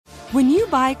When you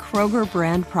buy Kroger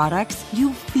brand products,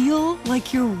 you feel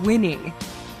like you're winning.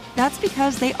 That's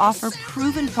because they offer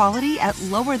proven quality at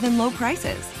lower than low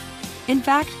prices. In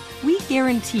fact, we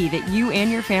guarantee that you and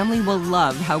your family will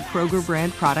love how Kroger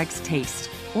brand products taste,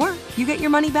 or you get your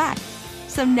money back.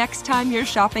 So next time you're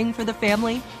shopping for the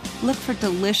family, look for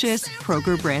delicious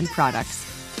Kroger brand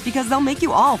products, because they'll make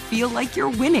you all feel like you're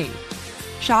winning.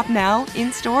 Shop now,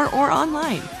 in-store, or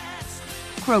online.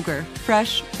 Kroger,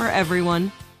 fresh for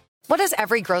everyone. What does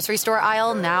every grocery store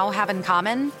aisle now have in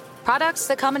common? Products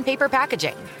that come in paper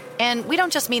packaging. And we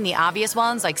don't just mean the obvious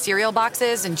ones like cereal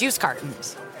boxes and juice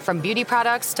cartons. From beauty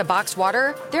products to boxed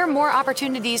water, there are more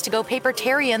opportunities to go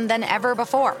papertarian than ever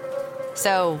before.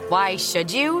 So why should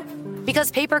you?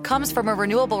 Because paper comes from a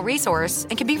renewable resource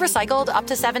and can be recycled up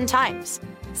to 7 times.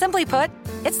 Simply put,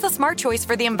 it's the smart choice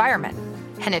for the environment.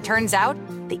 And it turns out,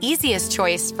 the easiest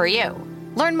choice for you.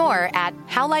 Learn more at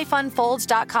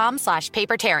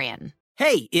howlifeunfolds.com/papertarian.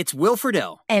 Hey, it's Will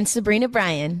Friedle. And Sabrina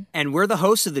Bryan. And we're the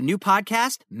hosts of the new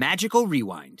podcast, Magical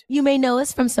Rewind. You may know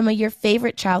us from some of your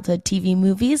favorite childhood TV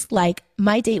movies like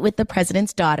My Date with the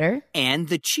President's Daughter. And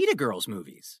the Cheetah Girls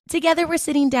movies. Together, we're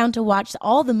sitting down to watch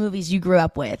all the movies you grew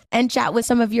up with and chat with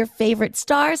some of your favorite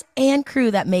stars and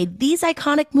crew that made these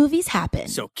iconic movies happen.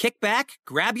 So kick back,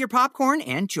 grab your popcorn,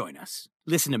 and join us.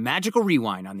 Listen to Magical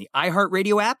Rewind on the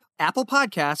iHeartRadio app, Apple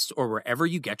Podcasts, or wherever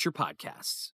you get your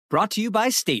podcasts. Brought to you by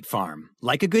State Farm.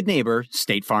 Like a good neighbor,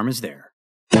 State Farm is there.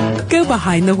 Go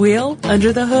behind the wheel,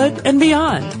 under the hood, and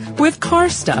beyond with Car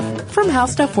Stuff from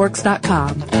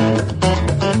HowStuffWorks.com.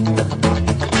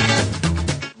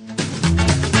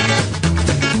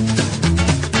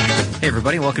 Hey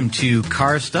everybody, welcome to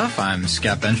Car Stuff. I'm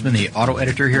Scott Benjamin, the auto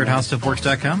editor here at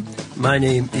HowStuffWorks.com. My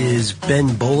name is Ben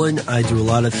Bolin. I do a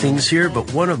lot of things here,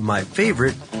 but one of my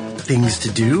favorite things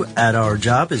to do at our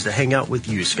job is to hang out with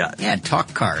you, Scott. Yeah, and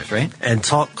talk cars, right? And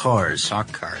talk cars.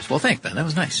 Talk cars. Well, thanks, Ben. That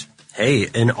was nice. Hey,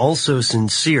 and also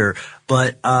sincere.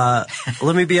 But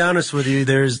let me be honest with you.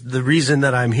 There's the reason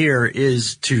that I'm here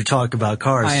is to talk about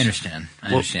cars. I understand.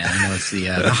 I know it's the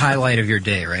highlight of your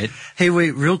day, right? Hey,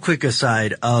 wait, real quick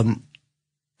aside.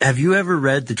 Have you ever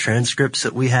read the transcripts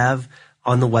that we have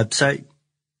on the website?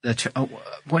 What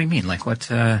do you mean? Like what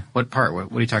part?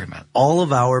 What are you talking about? All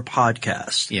of our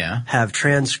podcasts have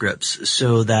transcripts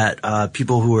so that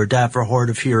people who are deaf or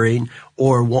hard of hearing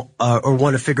or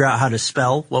want to figure out how to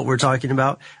spell what we're talking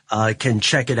about can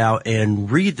check it out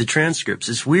and read the transcripts.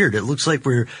 It's weird. It looks like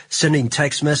we're sending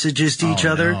text messages to each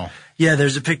other. No. Yeah,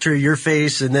 there's a picture of your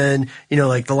face, and then,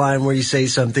 like the line where you say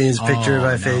something is a picture of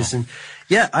my face. And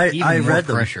yeah, I read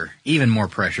them. Even more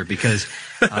pressure because,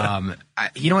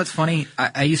 you know what's funny?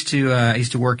 I used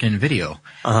to work in video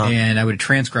and I would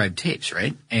transcribe tapes,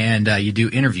 right? And, you do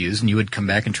interviews and you would come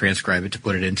back and transcribe it to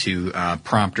put it into,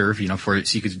 prompter, so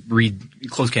you could read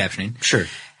closed captioning. Sure.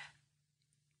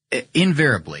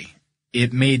 Invariably,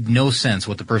 it made no sense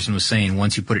what the person was saying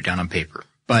once you put it down on paper.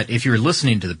 But if you were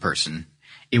listening to the person,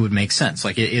 it would make sense.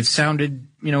 Like it sounded,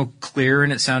 clear,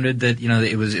 and it sounded that,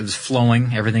 it was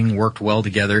flowing. Everything worked well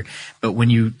together. But when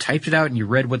you typed it out and you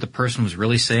read what the person was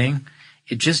really saying,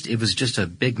 it was just a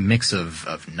big mix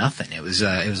of nothing. It was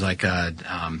like,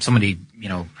 somebody,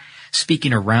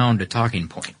 speaking around a talking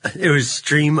point. It was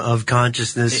stream of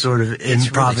consciousness, sort of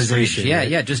improvisation. Really right?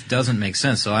 Yeah, it just doesn't make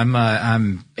sense. So I'm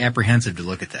apprehensive to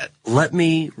look at that. Let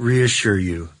me reassure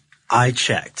you. I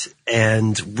checked,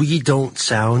 and we don't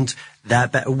sound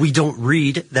that bad. We don't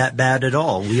read that bad at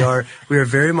all. We are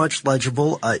very much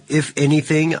legible. If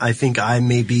anything, I think I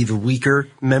may be the weaker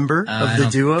member of the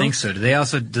duo. I think so. Do they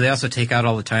also take out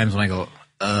all the times when I go,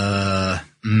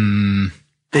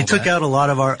 They took out a lot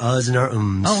of our uhs and our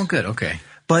ums. Oh, good. Okay.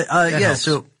 But,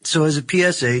 so as a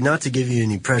PSA, not to give you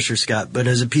any pressure, Scott, but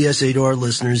as a PSA to our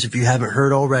listeners, if you haven't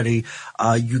heard already,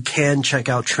 you can check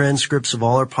out transcripts of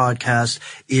all our podcasts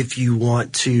if you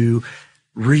want to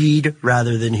read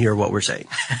rather than hear what we're saying.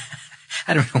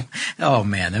 I don't know. Oh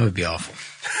man, that would be awful.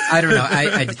 I don't know.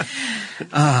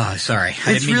 Sorry.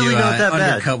 I didn't mean really to not that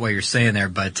undercut bad. what you're saying there,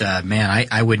 but, man,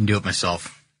 I wouldn't do it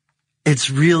myself.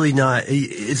 It's really not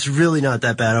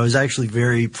that bad. I was actually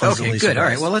very pleasantly surprised. All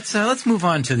right. Well, let's move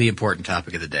on to the important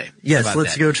topic of the day. Yes,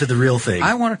 let's go to the real thing.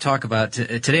 I want to talk about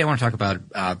today. I want to talk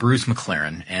about Bruce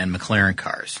McLaren and McLaren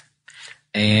cars,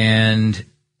 and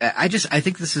I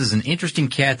think this is an interesting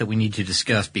cat that we need to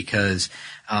discuss because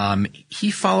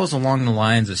he follows along the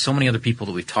lines of so many other people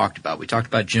that we've talked about. We talked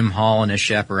about Jim Hall and his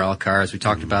Chaparral cars. We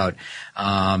talked about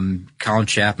Colin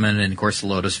Chapman and, of course, the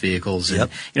Lotus vehicles. And,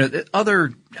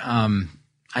 other,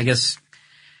 I guess,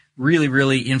 really,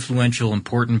 really influential,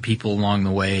 important people along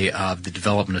the way of the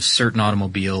development of certain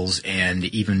automobiles, and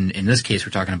even in this case,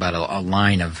 we're talking about a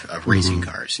line of racing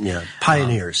cars. Yeah,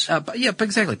 pioneers. Yeah,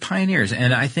 exactly, pioneers.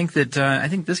 And I think that I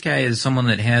think this guy is someone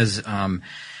that has,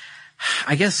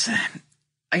 I guess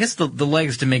the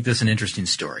legs to make this an interesting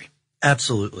story.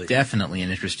 Absolutely, definitely an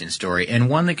interesting story, and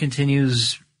one that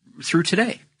continues through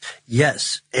today.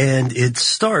 Yes, and it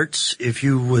starts, if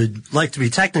you would like to be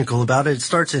technical about it, it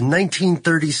starts in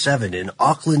 1937 in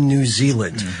Auckland, New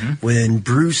Zealand, when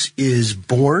Bruce is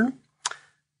born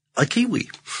a Kiwi.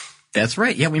 That's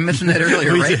right. Yeah, we mentioned that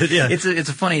earlier, right? Did, yeah. It's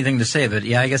a funny thing to say, but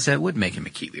yeah, I guess that would make him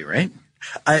a Kiwi, right?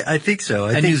 I think so.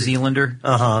 A New Zealander,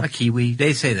 a Kiwi.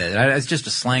 They say that. It's just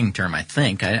a slang term, I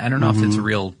think. I don't know if it's a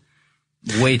real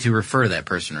way to refer to that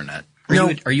person or not.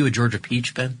 Are you a Georgia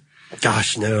Peach, Ben?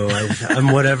 Gosh, no.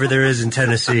 I'm whatever there is in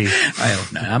Tennessee. I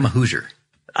hope not. I'm a Hoosier.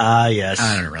 Yes.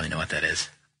 I don't really know what that is.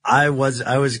 I was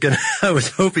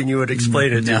hoping you would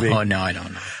explain it to me. No, I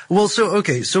don't know. Well,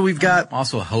 so we've got. I'm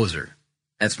also a hoser.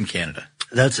 That's from Canada.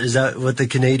 Is that what the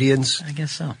Canadians? I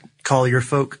guess so. Call your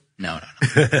folk? No.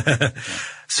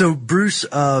 So Bruce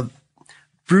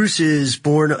is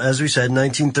born, as we said, in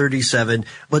 1937,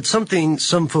 but something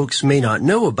some folks may not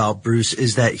know about Bruce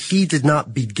is that he did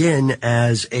not begin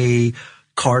as a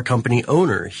car company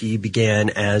owner. He began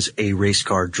as a race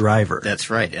car driver. That's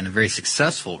right, and a very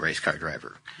successful race car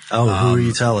driver. Oh, who are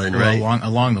you telling, right?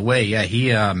 Along the way, yeah,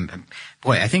 he, I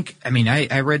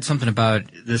read something about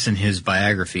this in his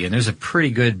biography, and there's a pretty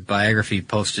good biography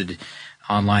posted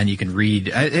online you can read,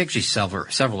 actually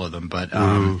several of them, but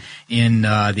in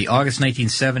the August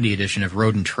 1970 edition of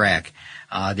Road and Track,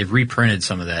 they've reprinted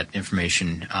some of that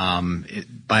information,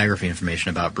 biography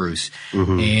information about Bruce.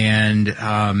 And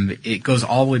it goes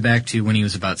all the way back to when he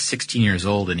was about 16 years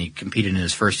old and he competed in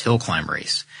his first hill climb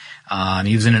race.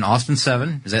 He was in an Austin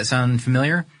 7. Does that sound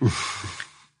familiar?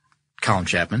 Colin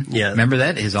Chapman. Yeah. Remember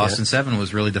that? His Austin 7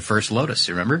 was really the first Lotus,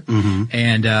 you remember?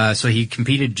 And so he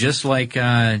competed just like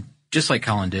Colin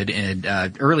did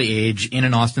at early age in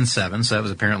an Austin 7, so that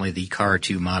was apparently the car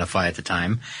to modify at the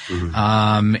time.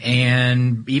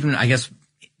 And even, I guess,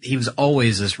 he was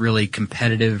always this really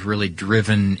competitive, really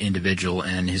driven individual,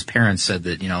 and his parents said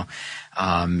that,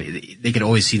 they could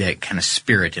always see that kind of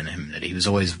spirit in him, that he was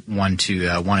always one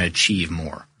to want to achieve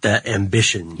more. That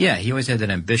ambition. Yeah, he always had that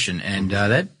ambition, and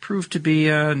that proved to be,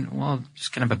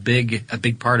 just kind of a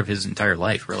big part of his entire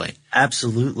life, really.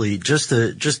 Absolutely. Just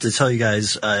to tell you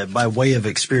guys, by way of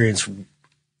experience,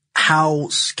 how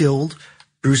skilled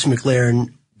Bruce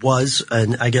McLaren was,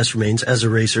 and I guess remains as a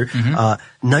racer.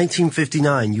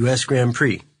 1959 U.S. Grand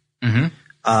Prix.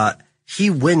 He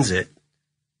wins it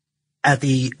at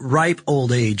the ripe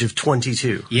old age of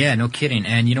 22. Yeah, no kidding.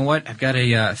 And you know what? I've got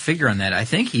a figure on that. I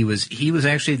think he was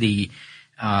actually the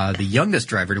youngest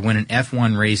driver to win an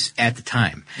F1 race at the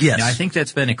time. Yes. Now, I think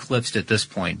that's been eclipsed at this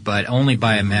point, but only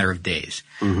by a matter of days.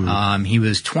 He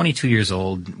was 22 years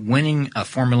old, winning a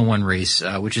Formula One race,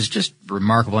 which is just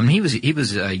remarkable. I mean, he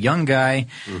was a young guy,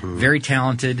 very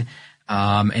talented.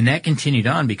 And that continued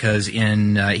on because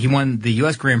he won the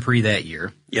U.S. Grand Prix that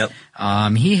year. Yep.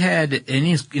 He had in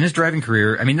his driving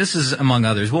career, I mean, this is among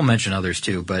others. We'll mention others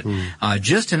too, but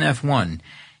just in F1,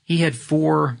 he had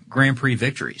 4 Grand Prix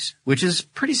victories, which is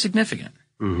pretty significant.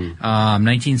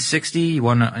 1960, he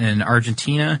won in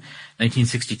Argentina.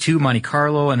 1962, Monte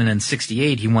Carlo, and then in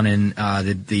 '68, he won in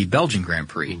the Belgian Grand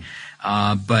Prix.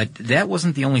 But that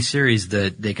wasn't the only series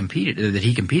that he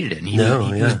competed in. He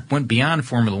went beyond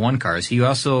Formula One cars. He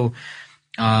also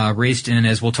raced in,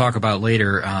 as we'll talk about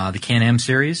later, the Can-Am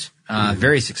series.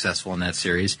 Very successful in that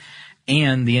series,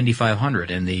 and the Indy 500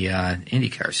 and the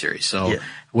IndyCar series. So,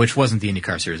 which wasn't the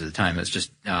IndyCar series at the time. It was just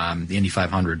the Indy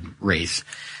 500 race.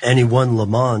 And he won Le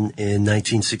Mans in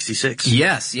 1966.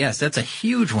 Yes, that's a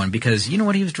huge one because you know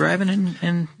what he was driving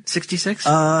in 66?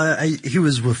 He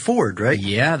was with Ford, right?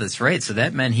 Yeah, that's right. So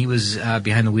that meant he was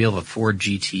behind the wheel of a Ford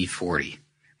GT40,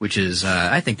 which is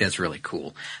I think that's really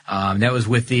cool. That was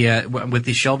with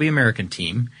the Shelby American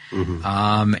team,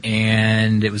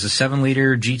 and it was a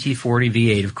 7-liter GT40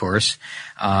 V8, of course.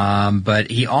 But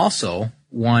he also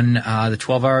won the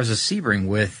 12 Hours of Sebring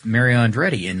with Mario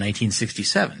Andretti in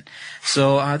 1967.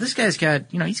 So this guy's got,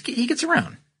 he gets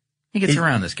around. He gets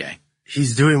around, this guy.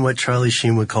 He's doing what Charlie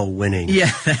Sheen would call winning.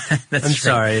 Yeah, that's I'm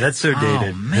sorry, that's so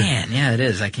dated. Oh man, yeah, it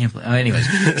is. I can't believe. Anyways,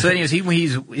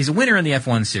 he's a winner in the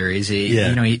F1 series. He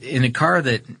in a car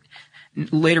that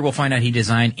later we'll find out he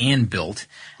designed and built.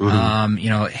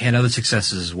 Had other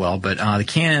successes as well. But the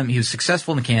Can-Am, he was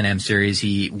successful in the Can-Am series.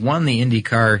 He won the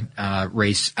IndyCar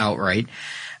race outright.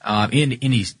 In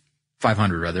Indy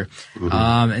 500 rather.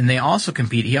 And he also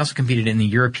competed in the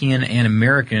European and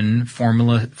American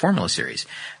Formula Series.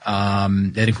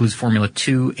 That includes Formula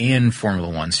 2 and Formula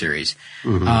 1 series.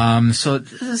 So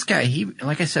this guy,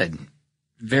 like I said,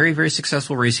 very, very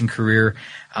successful racing career,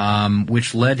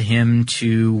 which led him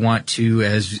to want to,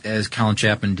 as Colin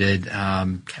Chapman did,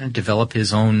 kind of develop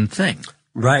his own thing.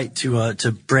 Right,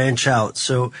 to branch out.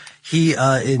 So he,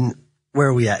 where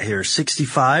are we at here?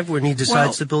 65 when he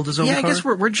decides to build his own car? Yeah, I guess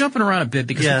we're jumping around a bit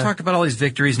because we talked about all these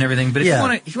victories and everything. But if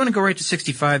you want to go right to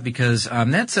 65, because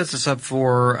that sets us up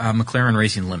for McLaren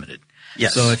Racing Limited.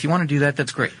 Yes. So if you want to do that,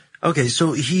 that's great. Okay, so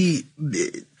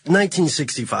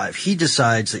 1965, he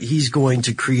decides that he's going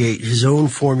to create his own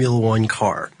Formula One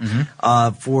car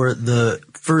for the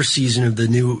first season of the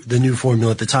new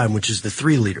formula at the time, which is the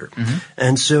 3-liter.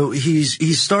 And so he's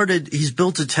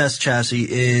built a test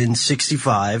chassis in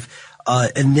 65.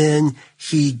 And then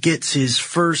he gets his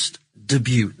first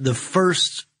debut, the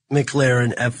first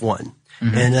McLaren F1.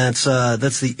 And that's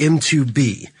the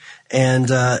M2B. And,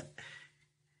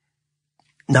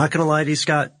 not gonna lie to you,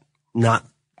 Scott, not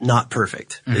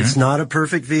perfect. It's not a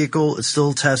perfect vehicle. It's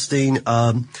still testing.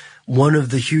 One of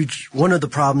the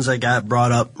problems I got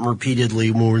brought up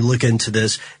repeatedly when we look into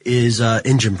this is,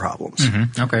 engine problems.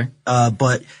 Okay.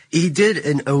 But he did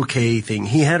an okay thing.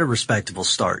 He had a respectable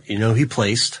start. He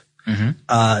placed.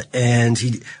 But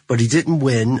he didn't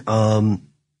win,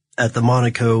 at the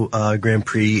Monaco, Grand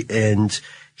Prix, and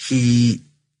he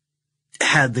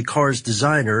had the car's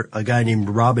designer, a guy named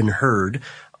Robin Hurd,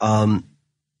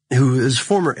 who is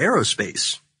former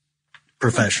aerospace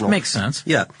professional. Makes sense.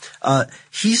 Yeah.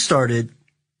 He started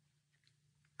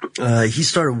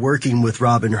working with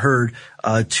Robin Hurd,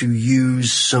 to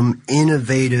use some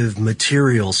innovative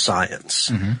material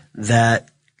science that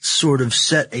sort of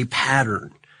set a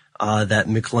pattern that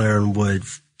McLaren would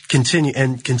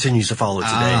continues to follow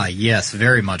today. Yes,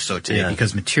 very much so today,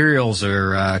 because materials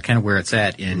are kind of where it's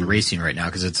at in racing right now,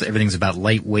 because everything's about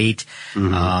lightweight,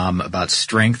 about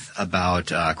strength, about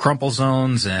crumple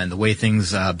zones, and the way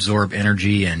things absorb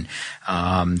energy, and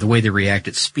the way they react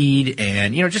at speed,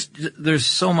 and just there's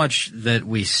so much that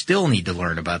we still need to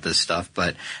learn about this stuff,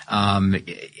 but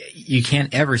you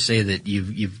can't ever say that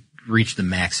you've reach the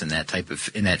max in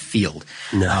that field.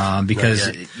 No,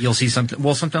 because you'll see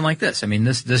something like this. I mean,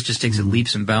 this just takes it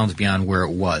leaps and bounds beyond where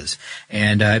it was.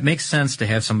 And, it makes sense to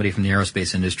have somebody from the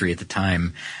aerospace industry at the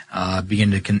time, begin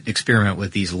to experiment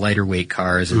with these lighter weight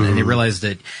cars. And they realized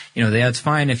that, it's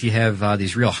fine if you have,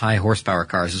 these real high horsepower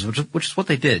cars, which is what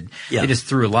they did. Yeah. They just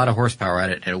threw a lot of horsepower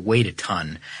at it and it weighed a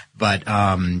ton. But,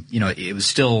 it was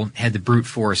still had the brute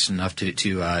force enough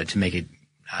to make it,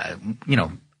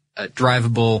 a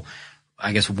drivable,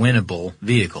 I guess, winnable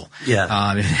vehicle.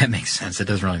 Yeah. If that makes sense. It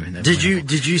doesn't really mean that.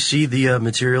 Did you see the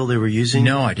material they were using?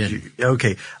 No, I didn't.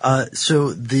 Okay.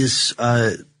 So this,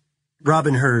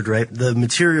 Robin Hurd, right? The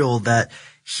material that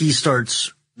he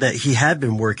had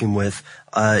been working with,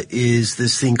 is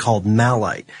this thing called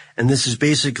malite. And this is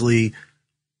basically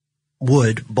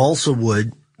wood, balsa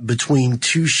wood, between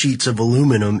two sheets of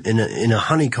aluminum in a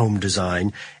honeycomb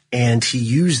design. And he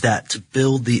used that to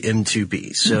build the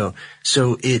M2B. So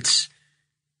it's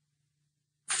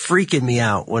freaking me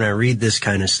out when I read this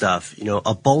kind of stuff.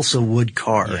 A balsa wood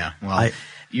car. Yeah. Well,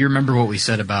 you remember what we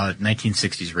said about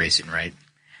 1960s racing, right?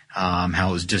 How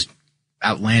it was just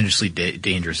outlandishly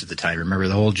dangerous at the time. Remember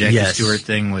the whole Jackie Stewart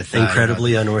thing with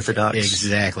incredibly unorthodox.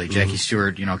 Exactly. Jackie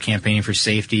Stewart, campaigning for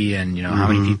safety and how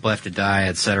many people have to die,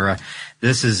 et cetera.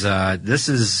 This is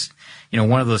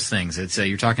one of those things. It's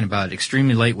you're talking about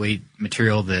extremely lightweight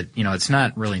material that it's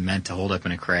not really meant to hold up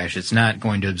in a crash. It's not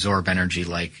going to absorb energy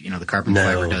like the carbon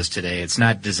fiber does today. It's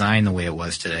not designed the way it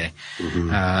was today,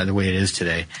 the way it is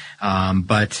today.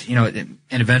 But and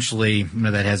eventually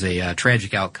that has a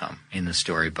tragic outcome in the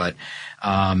story. But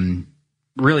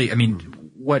really, I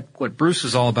mean, what Bruce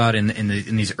was all about in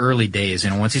these early days,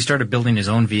 once he started building his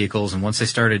own vehicles, and once they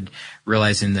started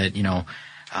realizing that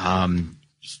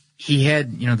he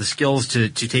had, the skills to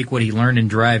take what he learned in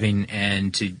driving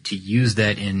and to use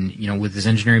that in, with his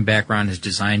engineering background, his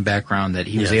design background, that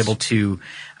he was able to,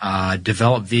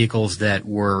 develop vehicles that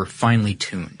were finely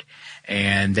tuned.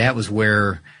 And that was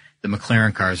where the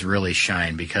McLaren cars really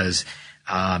shine because,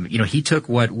 he took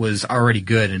what was already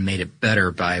good and made it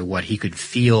better by what he could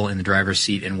feel in the driver's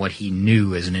seat and what he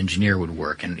knew as an engineer would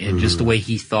work and just the way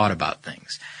he thought about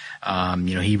things.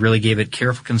 He really gave it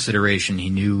careful consideration. He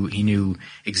knew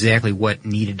exactly what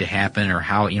needed to happen or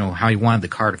how he wanted the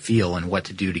car to feel and what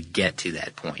to do to get to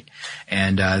that point.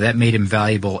 And that made him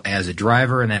valuable as a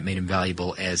driver, and that made him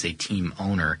valuable as a team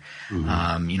owner.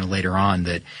 Later on,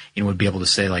 that would be able to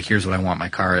say, like, here's what I want my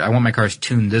car. I want my cars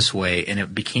tuned this way, and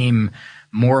it became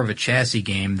more of a chassis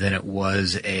game than it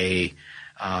was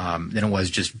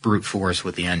just brute force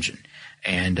with the engine.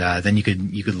 And then you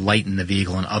could lighten the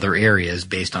vehicle in other areas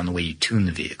based on the way you tune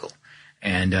the vehicle.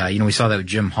 And we saw that with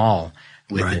Jim Hall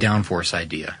with the downforce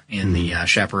idea in the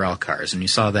Chaparral cars, and you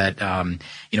saw that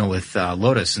with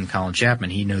Lotus and Colin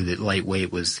Chapman. He knew that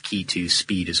lightweight was the key to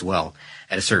speed as well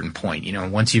at a certain point.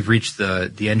 Once you've reached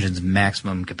the engine's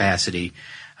maximum capacity,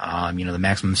 the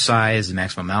maximum size, the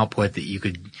maximum output, that you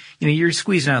could, you're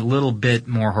squeezing out a little bit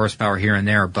more horsepower here and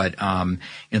there, but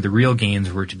the real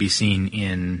gains were to be seen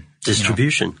in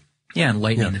distribution. And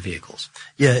lightening the vehicles.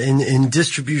 Yeah, in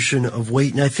distribution of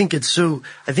weight. And I think it's so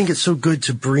good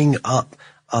to bring up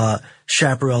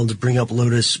Chaparral, to bring up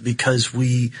Lotus, because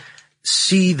we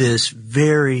see this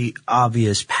very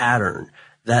obvious pattern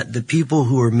that the people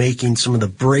who are making some of the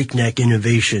breakneck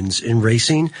innovations in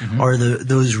racing are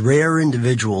those rare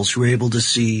individuals who are able to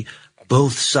see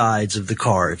both sides of the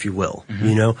car, if you will,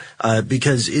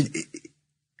 because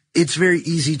it's very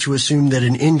easy to assume that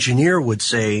an engineer would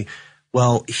say,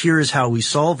 well, here is how we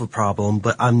solve a problem,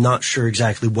 but I'm not sure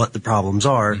exactly what the problems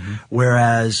are.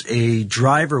 Whereas a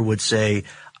driver would say,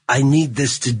 I need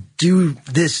this to do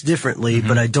this differently,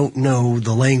 but I don't know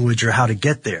the language or how to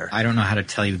get there. I don't know how to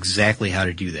tell you exactly how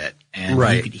to do that.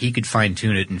 And he could fine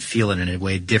tune it and feel it in a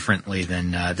way differently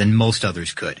than most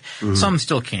others could. Some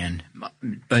still can,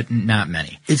 but not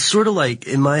many. It's sort of like,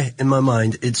 in my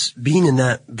mind, it's being in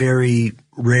that very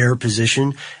rare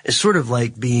position. It's sort of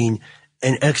like being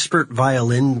an expert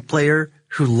violin player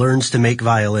who learns to make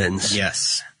violins.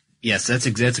 Yes, that's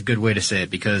a good way to say it,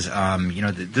 because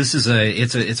this is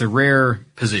it's a rare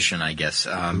position, I guess,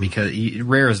 because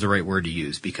rare is the right word to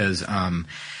use, because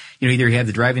either you have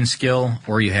the driving skill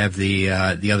or you have the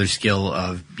other skill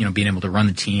of being able to run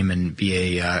the team and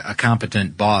be a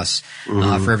competent boss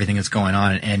for everything that's going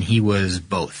on, and he was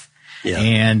both. Yeah.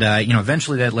 And,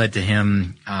 eventually that led to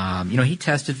him, he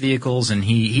tested vehicles and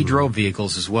he drove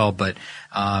vehicles as well, but,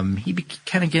 he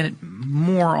kind of get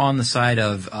more on the side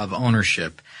of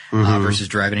ownership, versus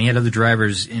driving. And he had other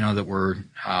drivers, that were,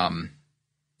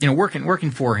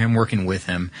 working for him, working with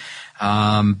him.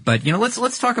 But,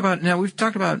 let's talk about, now we've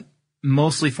talked about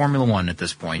mostly Formula One at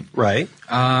this point. Right.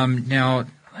 Now,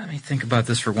 let me think about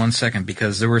this for 1 second,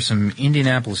 because there were some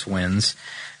Indianapolis wins.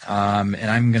 And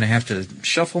I'm going to have to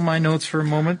shuffle my notes for a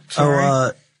moment.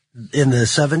 Sorry. In the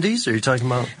 70s, are you talking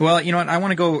about? Well, you know what? I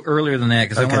want to go earlier than that,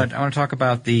 because I want to talk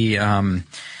about the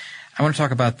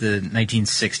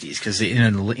 1960s, because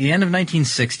in the end of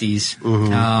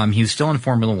 1960s, he was still in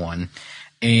Formula One.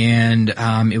 And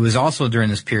it was also during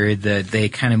this period that they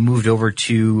kind of moved over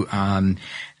to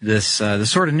the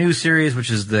sort of new series, which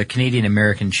is the Canadian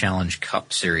American Challenge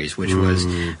Cup series, which was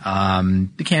the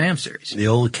Can-Am series. The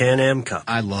old Can-Am Cup.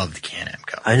 I love the Can-Am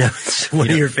Cup. I know, it's one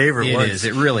of your favorite ones. It is.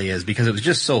 It really is, because it was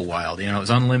just so wild. It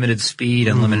was unlimited speed,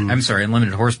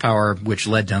 unlimited horsepower, which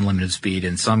led to unlimited speed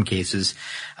in some cases.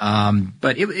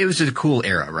 But it was just a cool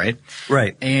era, right?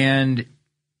 Right. And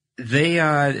they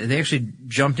actually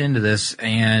jumped into this,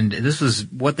 and this was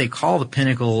what they call the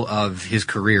pinnacle of his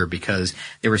career, because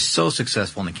they were so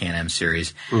successful in the Can-Am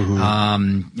series.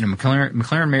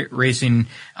 McLaren Racing,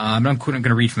 I'm going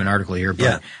to read from an article here,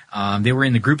 but they were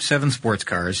in the Group 7 sports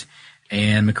cars,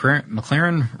 and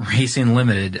McLaren Racing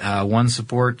Limited won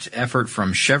support effort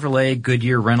from Chevrolet,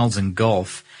 Goodyear, Reynolds, and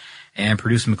Gulf, and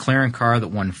produced a McLaren car that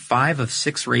won 5 of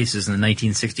 6 races in the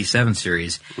 1967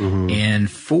 series, and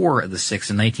 4 of the 6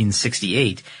 in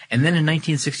 1968. And then in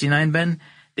 1969, Ben,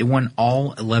 they won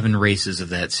all 11 races of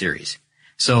that series.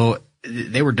 So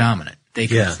they were dominant. They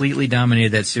completely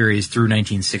dominated that series through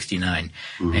 1969.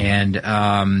 And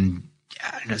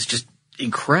it's just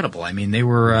incredible. I mean, they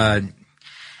were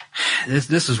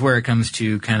this is where it comes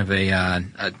to kind of a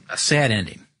sad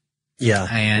ending. Yeah.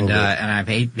 And I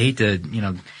hate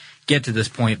to, get to this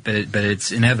point, but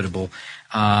it's inevitable.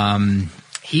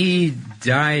 He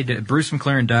died. Bruce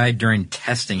McLaren died during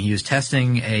testing. He was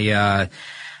testing a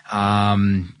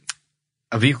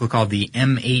vehicle called the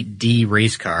M8D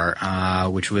race car,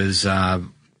 which was it's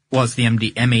the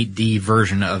M8D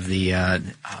version of the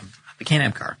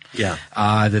Can-Am car. Yeah.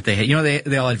 That they had.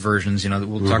 They all had versions.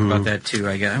 We'll talk about that too,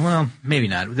 I guess. Well, maybe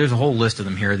not. There's a whole list of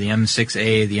them here: the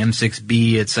M6A, the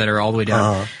M6B, et cetera, all the way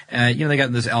down. They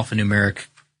got this alphanumeric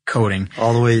coding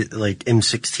all the way, like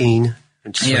M16.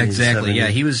 Yeah, exactly. Yeah,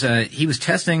 he was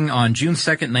testing on June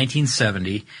 2nd,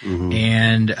 1970,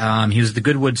 and he was at the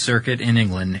Goodwood Circuit in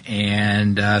England,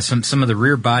 and some of the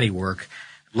rear body work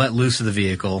let loose of the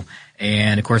vehicle,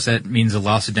 and of course that means a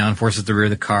loss of downforce at the rear of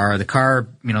the car. The car,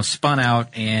 spun out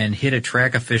and hit a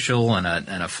track official and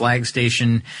a flag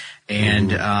station, and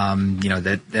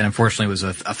that unfortunately was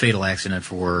a fatal accident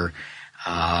for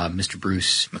Mr.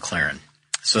 Bruce McLaren.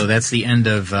 So that's the end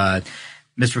of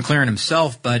Mr. McLaren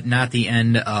himself, but not the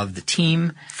end of the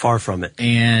team. Far from it.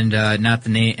 And not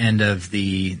the end of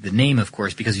the name, of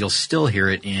course, because you'll still hear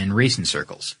it in racing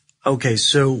circles. Okay,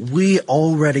 so we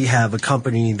already have a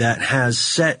company that has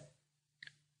set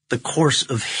the course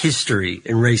of history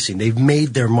in racing. They've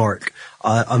made their mark.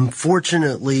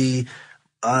 Unfortunately,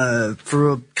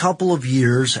 for a couple of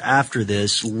years after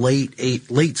this, late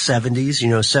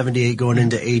 70s, 78 going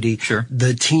into 80, sure,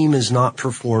 the team is not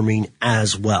performing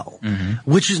as well,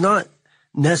 which is not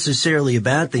necessarily a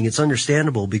bad thing. It's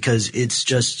understandable because it's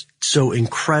just so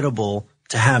incredible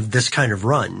to have this kind of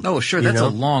run. Oh, sure. That's a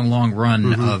long, long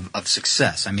run of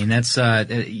success. I mean, that's,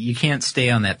 you can't stay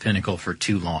on that pinnacle for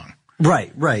too long.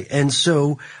 Right. And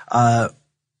so,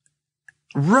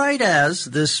 right as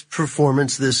this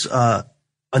performance, a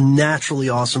naturally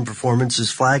awesome performance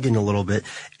is flagging a little bit,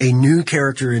 a new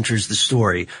character enters the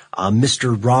story,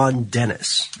 Mr. Ron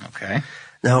Dennis. Okay.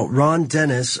 Now, Ron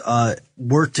Dennis,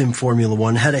 worked in Formula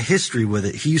One, had a history with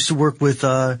it. He used to work with,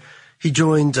 he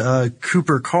joined,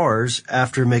 Cooper Cars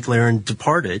after McLaren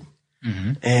departed.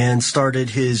 And started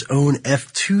his own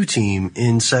F2 team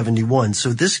in 71.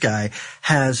 So this guy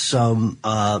has some,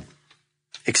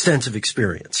 extensive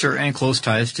experience. Sure, and close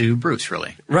ties to Bruce,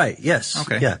 really. Right, yes.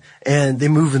 Okay. Yeah. And they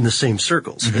move in the same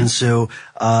circles. And so,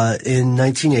 in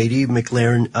 1980,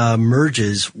 McLaren,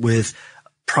 merges with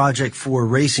Project 4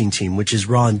 Racing Team, which is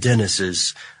Ron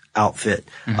Dennis's outfit.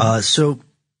 So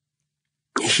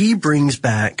he brings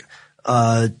back,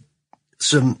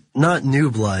 some, not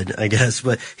new blood, I guess,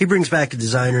 but he brings back a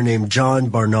designer named John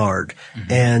Barnard.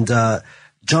 And,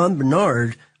 John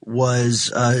Barnard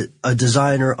was, a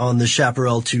designer on the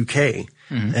Chaparral 2K.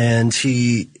 And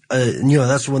he,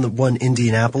 that's the one that won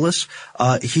Indianapolis.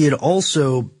 He had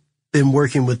also been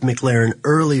working with McLaren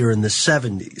earlier in the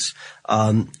 70s.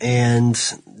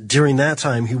 And during that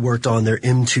time, he worked on their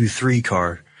M23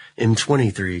 car.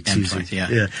 M23, excuse me.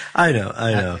 Yeah. I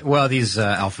know. Well, these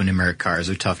alphanumeric cars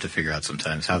are tough to figure out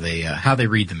sometimes how they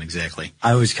read them exactly.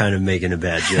 I was kind of making a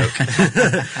bad joke.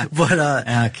 But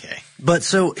okay. But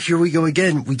so here we go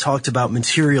again. We talked about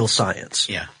material science.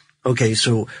 Yeah. Okay,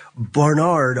 so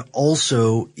Barnard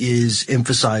also is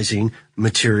emphasizing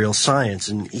material science,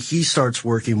 and he starts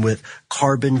working with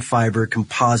carbon fiber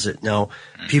composite. Now,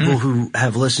 people who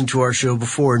have listened to our show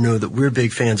before know that we're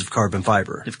big fans of carbon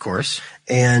fiber. Of course.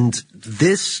 And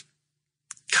this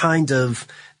kind of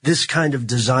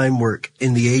design work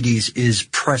in the 80s is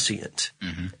prescient.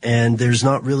 And there's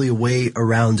not really a way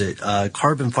around it.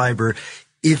 Carbon fiber,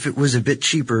 if it was a bit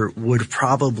cheaper, would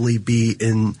probably be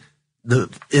in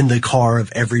the car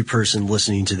of every person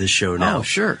listening to this show now. Oh,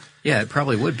 sure. Yeah, it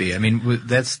probably would be. I mean,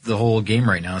 that's the whole game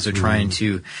right now is they're trying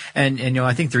to, and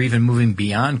I think they're even moving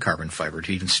beyond carbon fiber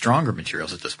to even stronger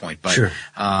materials at this point. But,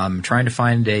 trying to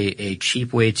find a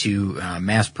cheap way to,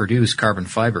 mass produce carbon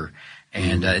fiber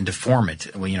and to form it,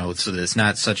 so that it's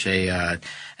not such an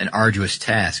arduous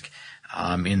task.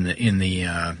 In the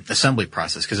assembly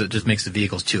process, because it just makes the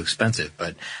vehicles too expensive.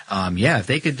 But, if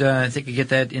they could get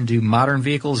that into modern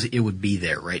vehicles, it would be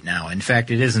there right now. In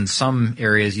fact, it is in some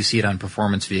areas. You see it on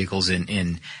performance vehicles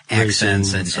in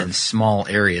accents and small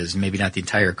areas, maybe not the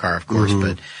entire car, of course,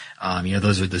 but,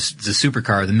 those are the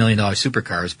supercar, the $1 million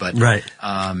supercars. But,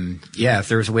 if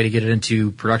there was a way to get it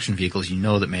into production vehicles,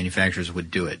 that manufacturers would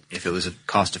do it if it was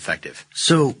cost effective.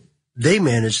 So, they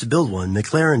managed to build one.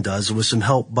 McLaren does with some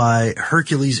help by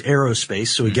Hercules Aerospace.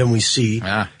 So again, we see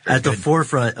at the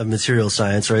forefront of material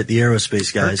science, right? The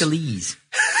aerospace guys. Hercules.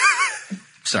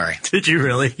 Sorry. Did you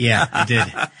really? Yeah, I did.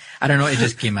 I don't know. It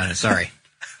just came out. Sorry,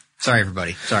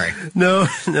 everybody. Sorry. No,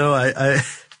 I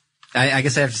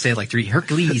guess I have to say it like three.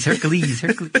 Hercules.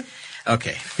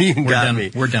 Okay. You got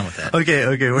me. We're done with that. Okay.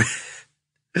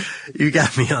 You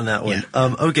got me on that one.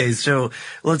 Yeah. Okay. So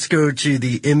let's go to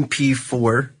the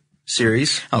MP4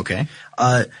 series. Okay.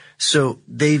 So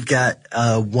they've got,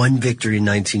 one victory in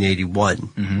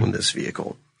 1981 with this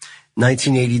vehicle.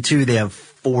 1982, they have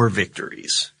 4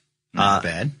 victories. Not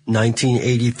bad.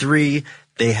 1983,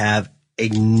 they have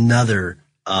another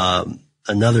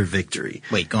victory.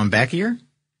 Wait, going back a year?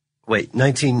 Wait, they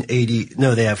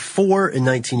have 4 in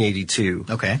 1982.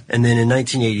 Okay. And then in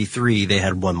 1983, they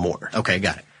had 1 more. Okay,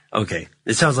 got it. Okay.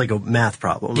 It sounds like a math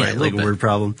problem, right? Like a word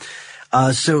problem.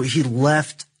 So he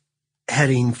left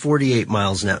heading 48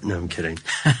 miles an hour. No, I'm kidding.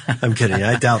 I'm kidding.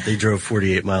 I doubt they drove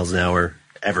 48 miles an hour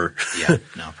ever. Yeah,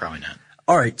 no, probably not.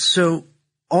 All right. So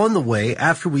on the way,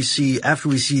 after we see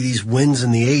these wins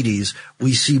in the 80s,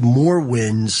 we see more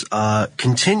wins,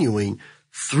 continuing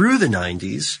through the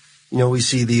 90s. You know, we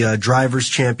see the drivers'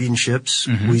 championships.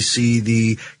 Mm-hmm. We see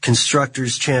the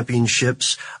constructors'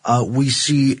 championships. We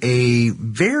see a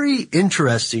very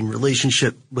interesting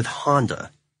relationship with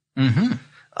Honda.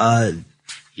 Mm-hmm.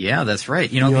 Yeah, that's right.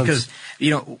 Because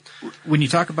when you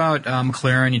talk about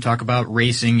McLaren, you talk about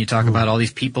racing, you talk about all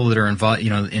these people that are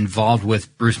involved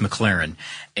with Bruce McLaren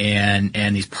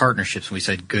and these partnerships. We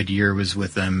said Goodyear was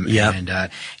with them. Yeah.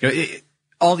 And,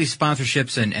 all these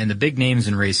sponsorships and the big names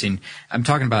in racing. I'm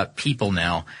talking about people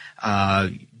now.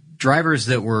 Drivers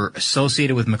that were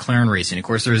associated with McLaren racing. Of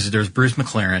course, there's Bruce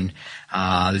McLaren.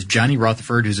 There's Johnny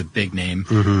Rutherford, who's a big name.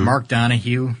 Mm-hmm. Mark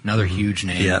Donohue, another huge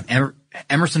name. Yeah.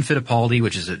 Emerson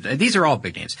Fittipaldi, these are all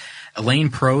big names. Alain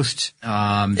Prost.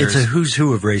 It's a who's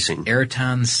who of racing.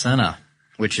 Ayrton Senna,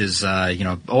 which is,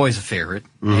 always a favorite.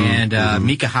 Mm-hmm. And,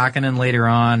 Mika Hakkinen later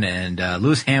on, and,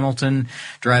 Lewis Hamilton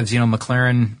drives,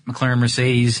 McLaren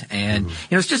Mercedes. And,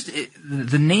 it's just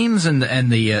the names and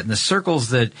the circles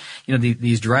that,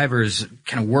 these drivers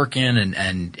kind of work in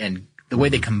and the way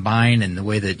they combine and the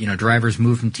way that, drivers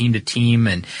move from team to team.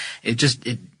 And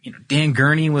Dan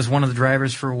Gurney was one of the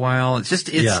drivers for a while.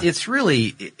 It's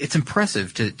really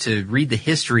impressive to read the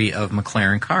history of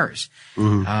McLaren cars.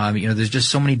 Mm-hmm. There's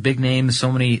just so many big names,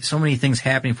 so many things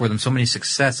happening for them, so many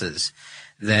successes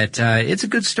that, it's a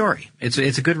good story. It's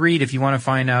a good read if you want to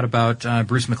find out about,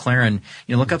 Bruce McLaren.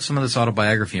 Look up some of this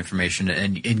autobiography information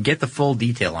and get the full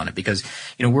detail on it because,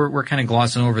 we're kind of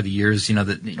glossing over the years,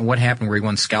 what happened where he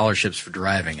won scholarships for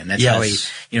driving and that's how he,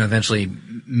 eventually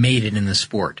made it in the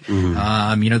sport.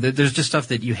 Mm-hmm. There's just stuff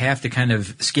that you have to kind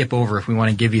of skip over if we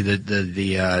want to give you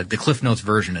the Cliff Notes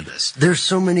version of this. There's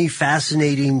so many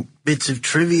fascinating bits of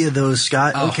trivia though,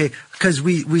 Scott. Oh. Okay. Because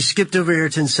we skipped over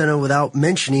Ayrton Senna without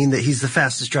mentioning that he's the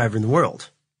fastest driver in the world.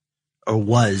 Or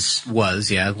was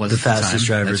the fastest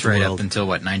driver in the world. That's right, up until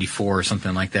 94 or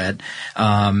something like that.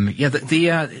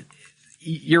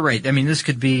 You're right. I mean, this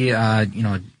could be,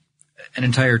 an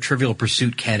entire Trivial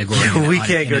Pursuit category. We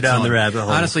can't go down the rabbit hole.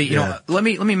 Honestly, let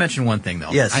me mention one thing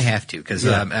though. Yes. I have to, because,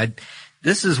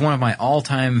 this is one of my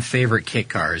all-time favorite kit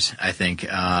cars, I think, the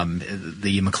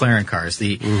McLaren cars,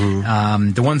 the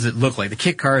ones that look like, the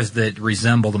kit cars that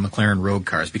resemble the McLaren road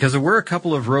cars, because there were a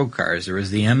couple of road cars. There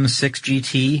was the M6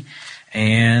 GT,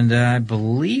 and I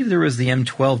believe there was the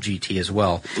M12 GT as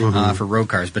well, for road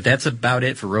cars, but that's about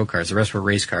it for road cars. The rest were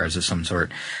race cars of some sort.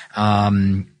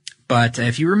 But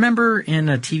if you remember in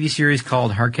a TV series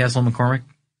called Hardcastle McCormick?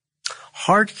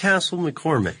 Hardcastle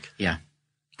McCormick? Yeah.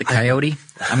 The Coyote.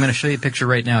 I'm going to show you a picture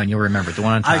right now, and you'll remember it. The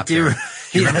one on top. I do. There.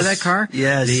 You remember that car?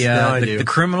 Yes. I do. The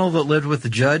criminal that lived with the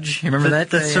judge. You remember that?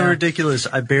 That's so ridiculous.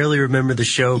 I barely remember the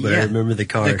show, but I remember the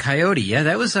car. The Coyote. Yeah,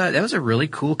 that was a really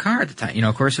cool car at the time.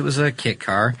 Of course, it was a kit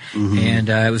car, and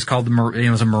it was called it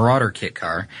was a Marauder kit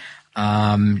car.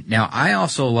 Now, I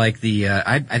also like the.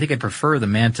 I think I prefer the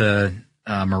Manta.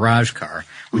 Mirage car,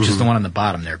 which is the one on the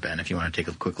bottom there, Ben, if you want to take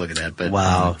a quick look at that. But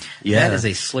wow, that is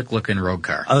a slick looking road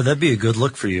car. Oh, that'd be a good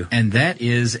look for you. And that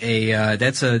is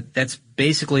that's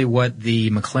basically what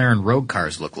the McLaren road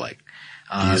cars look like.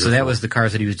 So that was the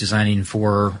cars that he was designing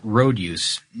for road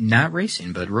use, not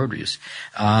racing, but road use.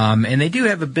 And they do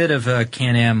have a bit of a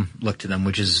Can-Am look to them,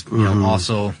 which is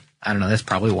also, I don't know, that's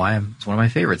probably why it's one of my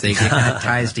favorites. It kind of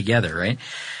ties together, right?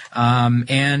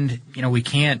 And, we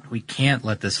can't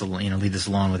let this, leave this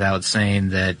alone without saying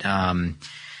that,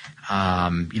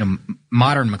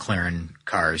 modern McLaren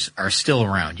cars are still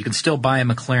around. You can still buy a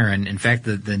McLaren. In fact,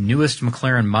 the newest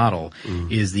McLaren model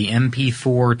is the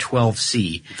MP4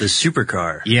 12C. The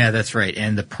supercar. Yeah, that's right.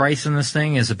 And the price on this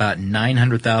thing is about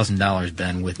 $900,000,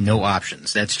 Ben, with no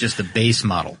options. That's just the base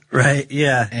model. Right,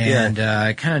 yeah. And,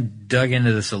 I kind of dug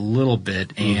into this a little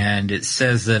bit, and it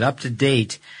says that up to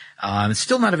date, it's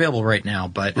still not available right now,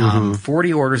 but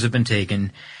 40 orders have been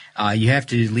taken. You have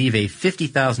to leave a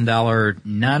 $50,000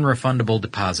 non-refundable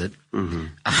deposit. And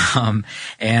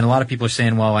a lot of people are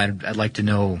saying, well, I'd like to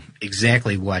know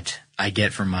exactly what I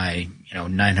get for my,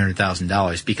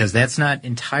 $900,000, because that's not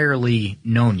entirely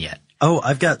known yet. Oh,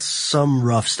 I've got some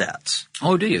rough stats.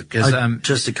 Oh, do you? Because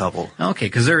just a couple. Okay,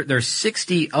 because there's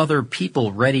 60 other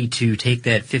people ready to take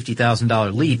that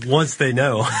 $50,000 leap once they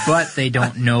know, but they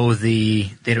don't know the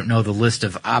list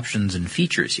of options and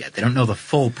features yet. They don't know the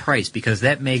full price, because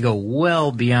that may go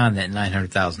well beyond that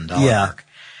 $900,000 mark.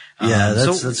 Yeah,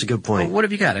 that's a good point. What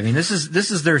have you got? I mean, this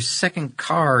is their second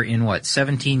car in what,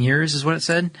 17 years is what it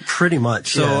said? Pretty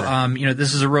much. So, yeah.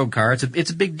 This is a road car. It's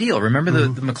a big deal. Remember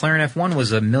the McLaren F1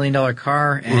 was $1 million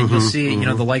car, and you'll see,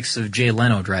 the likes of Jay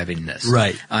Leno driving this.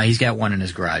 Right. He's got one in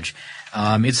his garage.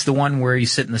 It's the one where you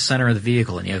sit in the center of the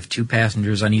vehicle and you have two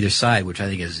passengers on either side, which I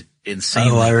think is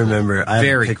insane. Oh, I remember. I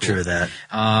have a picture cool. of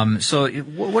that. So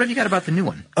what have you got about the new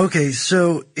one? Okay,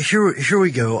 so here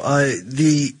we go.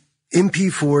 The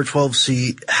MP4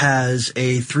 12-seat has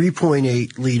a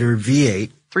 3.8 liter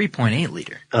V8. 3.8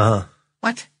 liter? Uh-huh.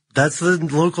 What? That's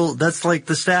like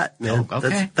the stat, man. Oh,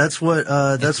 okay. That's what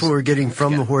we're getting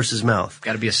from the horse's mouth.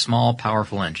 Got to be a small,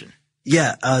 powerful engine.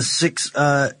 Yeah,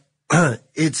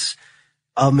 it's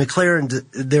McLaren,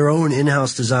 their own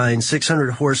in-house design,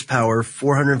 600 horsepower,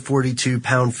 442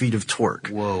 pound-feet of torque.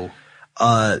 Whoa.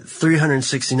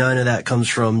 369 of that comes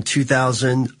from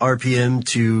 2,000 RPM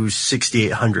to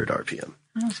 6,800 RPM.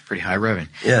 That's pretty high revving.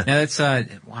 Yeah. Now that's,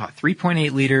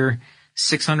 3.8 liter,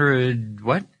 600,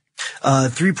 what?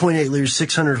 3.8 liters,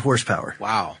 600 horsepower.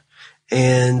 Wow.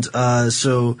 And,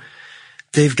 so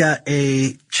they've got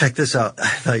check this out. I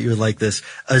thought you would like this.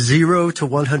 A 0 to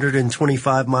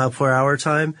 125 mile per hour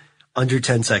time under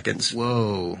 10 seconds.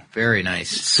 Whoa. Very nice.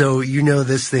 So,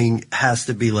 this thing has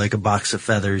to be like a box of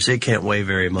feathers. It can't weigh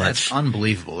very much. That's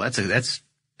unbelievable. That's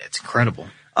incredible.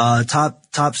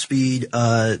 Top speed,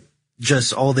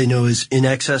 just all they know is in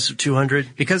excess of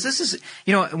 200. Because this is,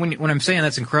 when I'm saying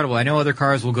that's incredible, I know other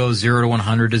cars will go 0 to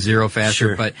 100 to 0 faster,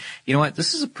 sure. But you know what?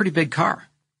 This is a pretty big car.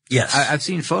 Yes. I've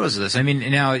seen photos of this. I mean,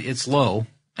 now it's low,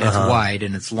 and it's wide,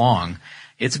 and it's long.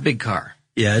 It's a big car.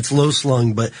 Yeah, it's low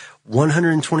slung, but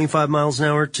 125 miles an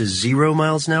hour to 0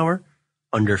 miles an hour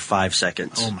under 5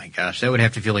 seconds. Oh my gosh. That would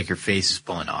have to feel like your face is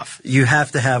pulling off. You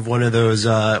have to have one of those,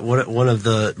 one of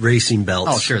the racing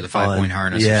belts. Oh, sure. The 5-point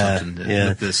harness or something.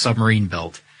 With the submarine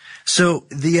belt. So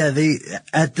they,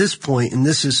 at this point, and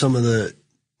this is some of the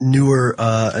newer,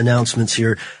 announcements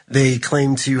here, they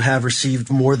claim to have received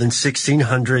more than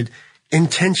 1,600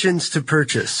 intentions to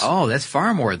purchase. Oh, that's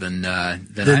far more than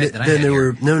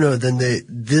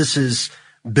this is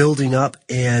building up,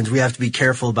 and we have to be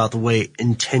careful about the way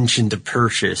intention to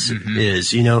purchase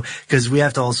is, because we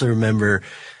have to also remember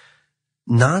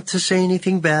not to say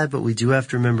anything bad, but we do have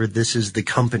to remember this is the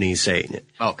company saying it.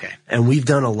 Okay. And we've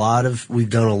done a lot of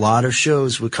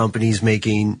shows with companies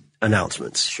making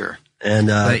announcements. Sure. And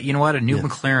but you know what? A new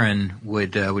McLaren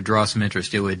would draw some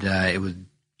interest. It would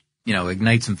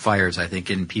ignite some fires, I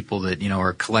think, in people that,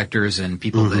 are collectors and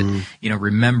people that,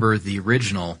 remember the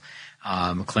original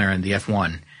McLaren, the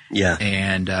F1. Yeah.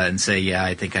 And say,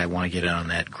 I think I want to get in on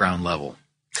that ground level.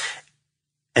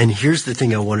 And here's the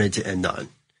thing I wanted to end on.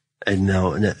 And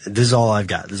no, this is all I've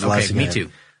got. This is the last thing me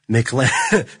too.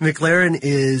 McLaren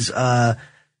is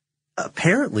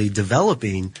apparently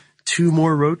developing 2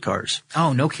 more road cars.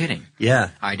 Oh, no kidding. Yeah.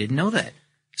 I didn't know that.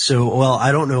 So,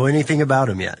 I don't know anything about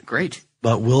them yet. Great.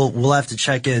 But we'll have to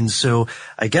check in. So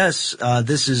I guess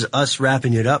this is us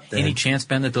wrapping it up then. Any chance,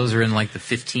 Ben, that those are in like the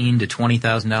 $15,000 to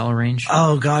 $20,000 range?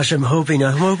 Oh gosh, I'm hoping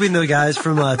the guys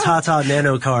from Tata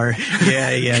Nano Car.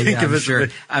 Yeah.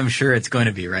 I'm sure it's going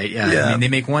to be, right? Yeah. I mean, they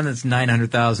make one that's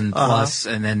 900,000 plus,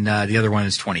 and then the other one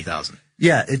is 20,000.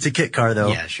 Yeah, it's a kit car though.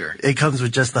 Yeah, sure. It comes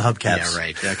with just the hubcaps. Yeah,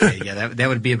 right. Okay. Yeah, that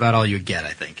would be about all you'd get,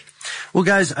 I think. Well,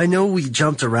 guys, I know we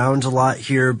jumped around a lot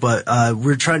here, but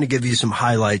we're trying to give you some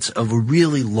highlights of a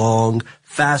really long,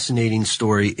 fascinating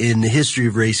story in the history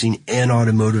of racing and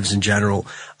automotives in general.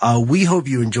 We hope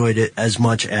you enjoyed it as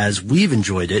much as we've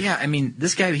enjoyed it. Yeah, I mean,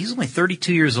 this guy, he's only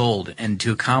 32 years old, and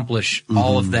to accomplish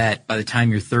all of that by the time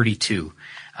you're 32,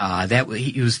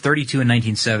 he was 32 in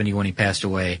 1970 when he passed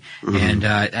away, and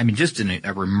I mean, just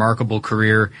a remarkable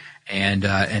career, and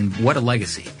what a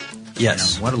legacy.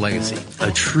 Yes. What a legacy.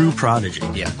 A true prodigy.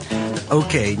 Yeah.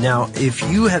 Okay, now, if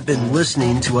you have been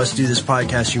listening to us do this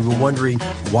podcast, you were wondering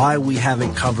why we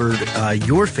haven't covered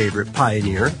your favorite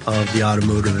pioneer of the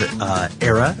automotive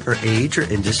era or age or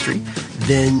industry,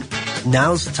 then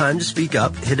now's the time to speak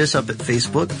up. Hit us up at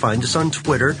Facebook. Find us on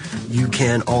Twitter. You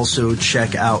can also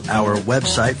check out our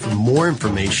website for more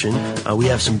information. We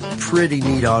have some pretty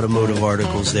neat automotive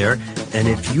articles there. And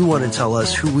if you want to tell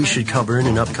us who we should cover in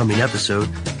an upcoming episode,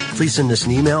 please send us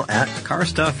an email at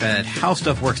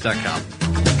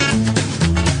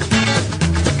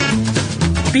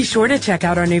carstuff@howstuffworks.com. Be sure to check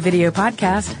out our new video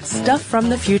podcast, Stuff from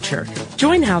the Future.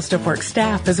 Join How Stuff Works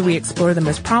staff as we explore the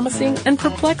most promising and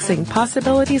perplexing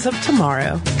possibilities of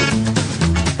tomorrow.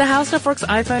 The How Stuff Works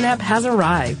iPhone app has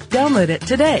arrived. Download it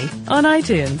today on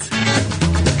iTunes.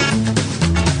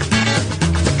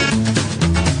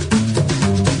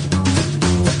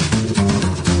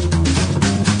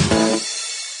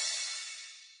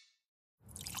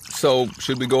 So,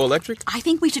 should we go electric? I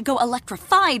think we should go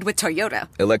electrified with Toyota.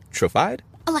 Electrified?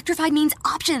 Electrified means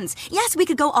options. Yes, we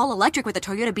could go all electric with the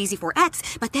Toyota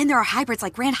BZ4X, but then there are hybrids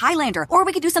like Grand Highlander, or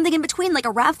we could do something in between like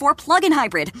a RAV4 plug-in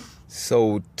hybrid.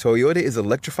 So, Toyota is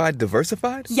electrified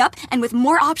diversified? Yup, and with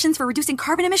more options for reducing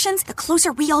carbon emissions, the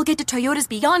closer we all get to Toyota's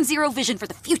Beyond Zero vision for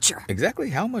the future.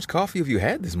 Exactly how much coffee have you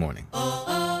had this morning?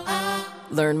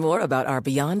 Learn more about our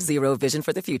Beyond Zero vision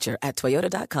for the future at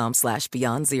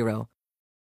toyota.com/Beyond Zero.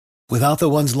 Without the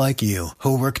ones like you,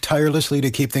 who work tirelessly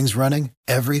to keep things running,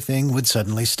 everything would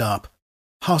suddenly stop.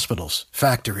 Hospitals,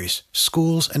 factories,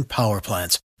 schools, and power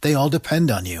plants, they all depend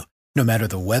on you. No matter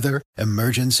the weather,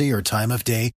 emergency, or time of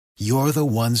day, you're the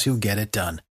ones who get it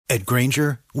done. At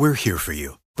Grainger, we're here for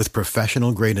you with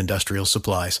professional-grade industrial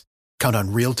supplies. Count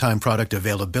on real-time product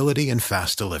availability and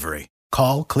fast delivery.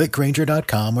 Call, click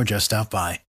Grainger.com, or just stop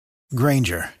by.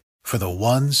 Grainger, for the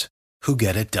ones who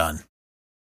get it done.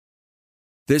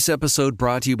 This episode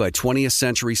brought to you by 20th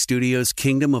Century Studios'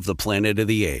 Kingdom of the Planet of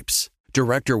the Apes.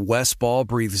 Director Wes Ball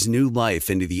breathes new life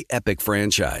into the epic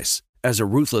franchise. As a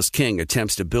ruthless king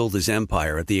attempts to build his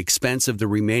empire at the expense of the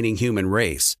remaining human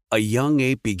race, a young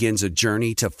ape begins a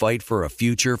journey to fight for a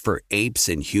future for apes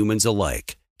and humans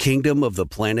alike. Kingdom of the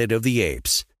Planet of the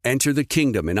Apes. Enter the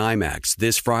kingdom in IMAX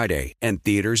this Friday and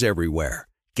theaters everywhere.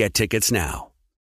 Get tickets now.